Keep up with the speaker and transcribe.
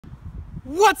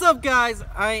What's up, guys?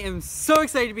 I am so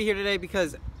excited to be here today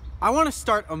because I want to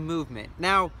start a movement.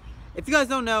 Now, if you guys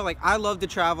don't know, I love to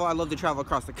travel. I love to travel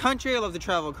across the country. I love to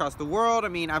travel across the world. I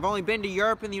mean, I've only been to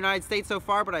Europe and the United States so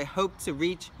far, but I hope to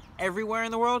reach everywhere in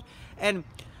the world. And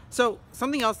so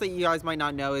something else that you guys might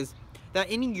not know is that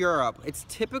in Europe, it's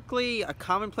typically a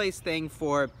commonplace thing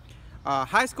for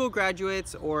high school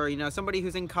graduates or somebody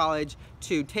who's in college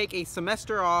to take a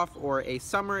semester off or a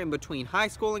summer in between high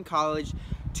school and college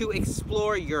to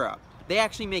explore Europe. They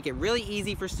actually make it really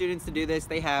easy for students to do this.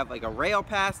 They have like a rail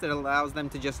pass that allows them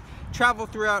to just travel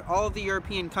throughout all of the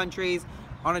European countries.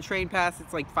 On a train pass,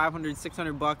 it's like 500,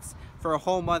 600 bucks for a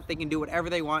whole month. They can do whatever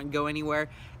they want and go anywhere.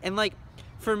 And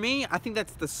for me, I think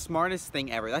that's the smartest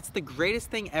thing ever. That's the greatest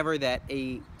thing ever that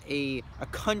a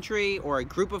country or a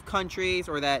group of countries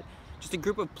or that just a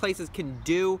group of places can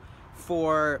do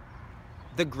for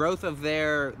the growth of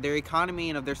their economy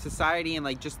and of their society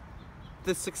and just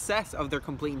the success of their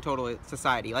complete and total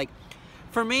society.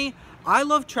 For me, I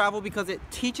love travel because it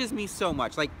teaches me so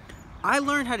much. I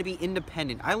learned how to be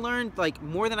independent. I learned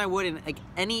more than I would in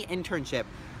any internship.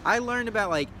 I learned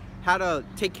about how to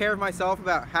take care of myself,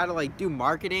 about how to do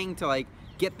marketing to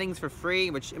get things for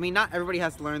free, which I mean not everybody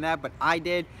has to learn that, but I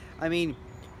did. I mean,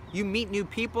 you meet new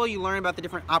people, you learn about the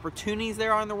different opportunities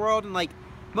there are in the world, and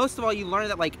most of all you learn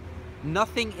that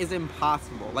nothing is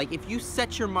impossible. If you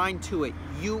set your mind to it,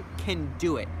 you can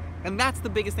do it. And that's the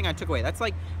biggest thing I took away. That's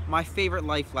my favorite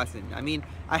life lesson. I mean,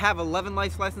 I have 11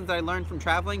 life lessons that I learned from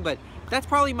traveling, but that's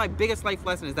probably my biggest life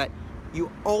lesson, is that you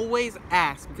always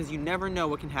ask because you never know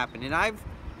what can happen. And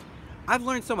I've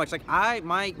learned so much.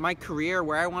 My career,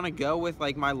 where I want to go with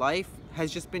my life, has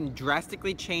just been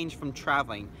drastically changed from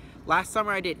traveling. Last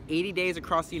summer I did 80 days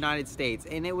across the United States,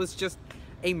 and it was just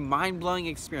a mind-blowing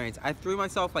experience. I threw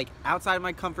myself outside of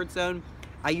my comfort zone.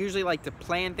 I usually like to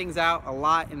plan things out a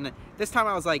lot, and this time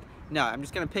I was no, I'm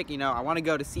just gonna pick, I want to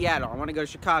go to Seattle, I want to go to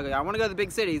Chicago, I want to go to the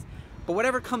big cities, but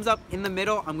whatever comes up in the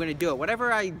middle, I'm gonna do it.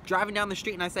 Whatever I driving down the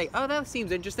street and I say, oh, that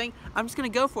seems interesting, I'm just gonna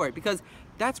go for it, because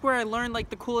that's where I learned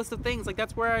the coolest of things.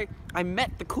 That's where I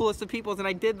met the coolest of people, and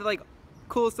I did the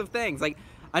coolest of things.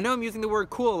 I know I'm using the word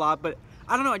cool a lot, but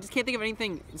I don't know, I just can't think of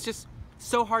anything. It's just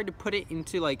so hard to put it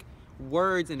into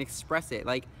words and express it.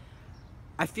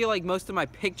 I feel most of my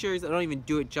pictures, I don't even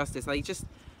do it justice. Just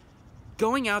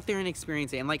going out there and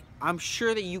experiencing it. And I'm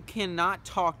sure that you cannot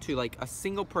talk to a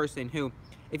single person who,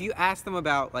 if you ask them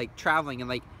about traveling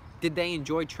and did they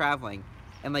enjoy traveling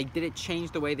and did it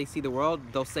change the way they see the world,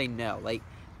 they'll say no.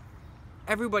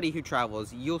 Everybody who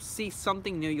travels, you'll see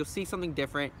something new, you'll see something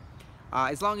different,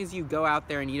 as long as you go out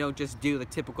there and you don't just do the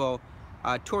typical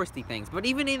touristy things. But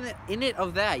even in it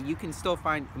of that, you can still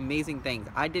find amazing things.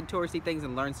 I did touristy things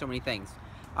and learned so many things.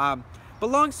 But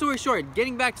long story short,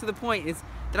 getting back to the point, is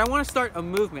that I want to start a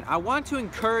movement. I want to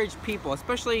encourage people,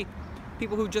 especially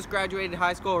people who just graduated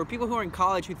high school or people who are in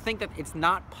college, who think that it's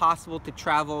not possible to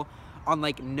travel on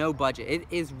no budget. It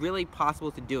is really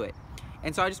possible to do it.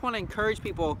 And so I just want to encourage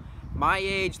people my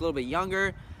age, a little bit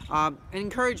younger, and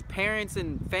encourage parents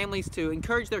and families to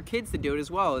encourage their kids to do it as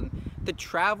well, and to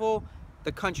travel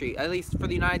the country. At least for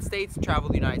the United States, travel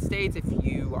the United States. If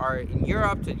you are in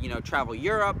Europe, to travel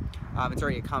Europe. It's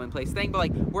already a commonplace thing, but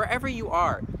wherever you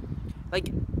are,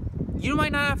 you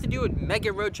might not have to do a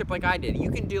mega road trip like I did.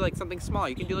 You can do something small.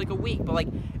 You can do a week, but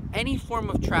any form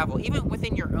of travel, even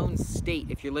within your own state,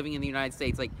 if you're living in the United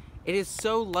States, it is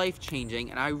so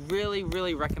life-changing, and I really,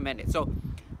 really recommend it. So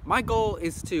my goal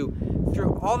is to,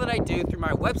 through all that I do, through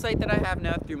my website that I have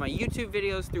now, through my YouTube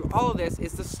videos, through all of this,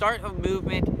 is to start a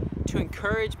movement to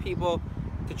encourage people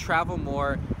to travel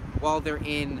more while they're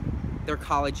in their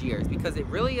college years, because it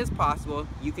really is possible.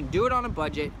 You can do it on a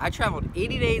budget. I traveled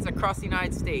 80 days across the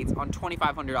United States on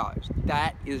 $2,500.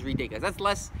 That is ridiculous. That's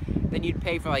less than you'd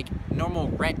pay for normal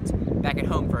rent back at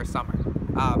home for a summer.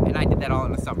 And I did that all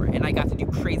in the summer, and I got to do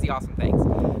crazy awesome things.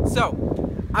 So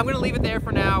I'm gonna leave it there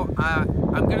for now.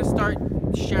 I'm gonna start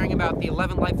sharing about the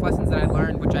 11 life lessons that I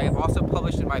learned, which I have also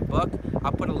published in my book.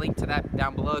 I'll put a link to that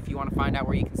down below if you want to find out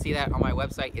where you can see that on my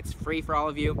website. It's free for all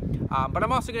of you. But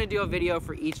I'm also going to do a video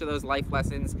for each of those life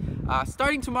lessons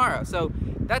starting tomorrow. So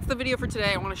that's the video for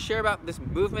today. I want to share about this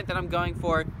movement that I'm going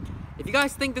for. If you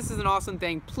guys think this is an awesome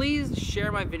thing, please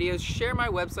share my videos, share my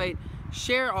website,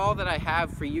 share all that I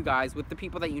have for you guys with the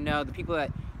people that the people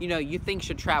that you think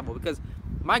should travel, because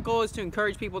my goal is to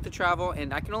encourage people to travel,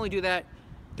 and I can only do that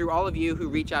through all of you who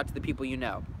reach out to the people you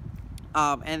know.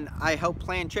 And I help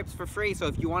plan trips for free, so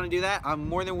if you want to do that, I'm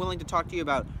more than willing to talk to you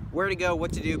about where to go,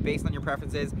 what to do based on your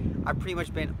preferences. I've pretty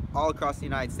much been all across the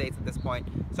United States at this point,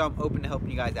 so I'm open to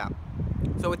helping you guys out.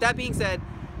 So with that being said,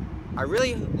 I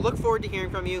really look forward to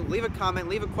hearing from you. Leave a comment,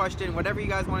 leave a question, whatever you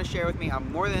guys want to share with me.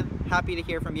 I'm more than happy to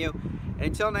hear from you. And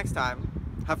until next time,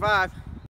 high five.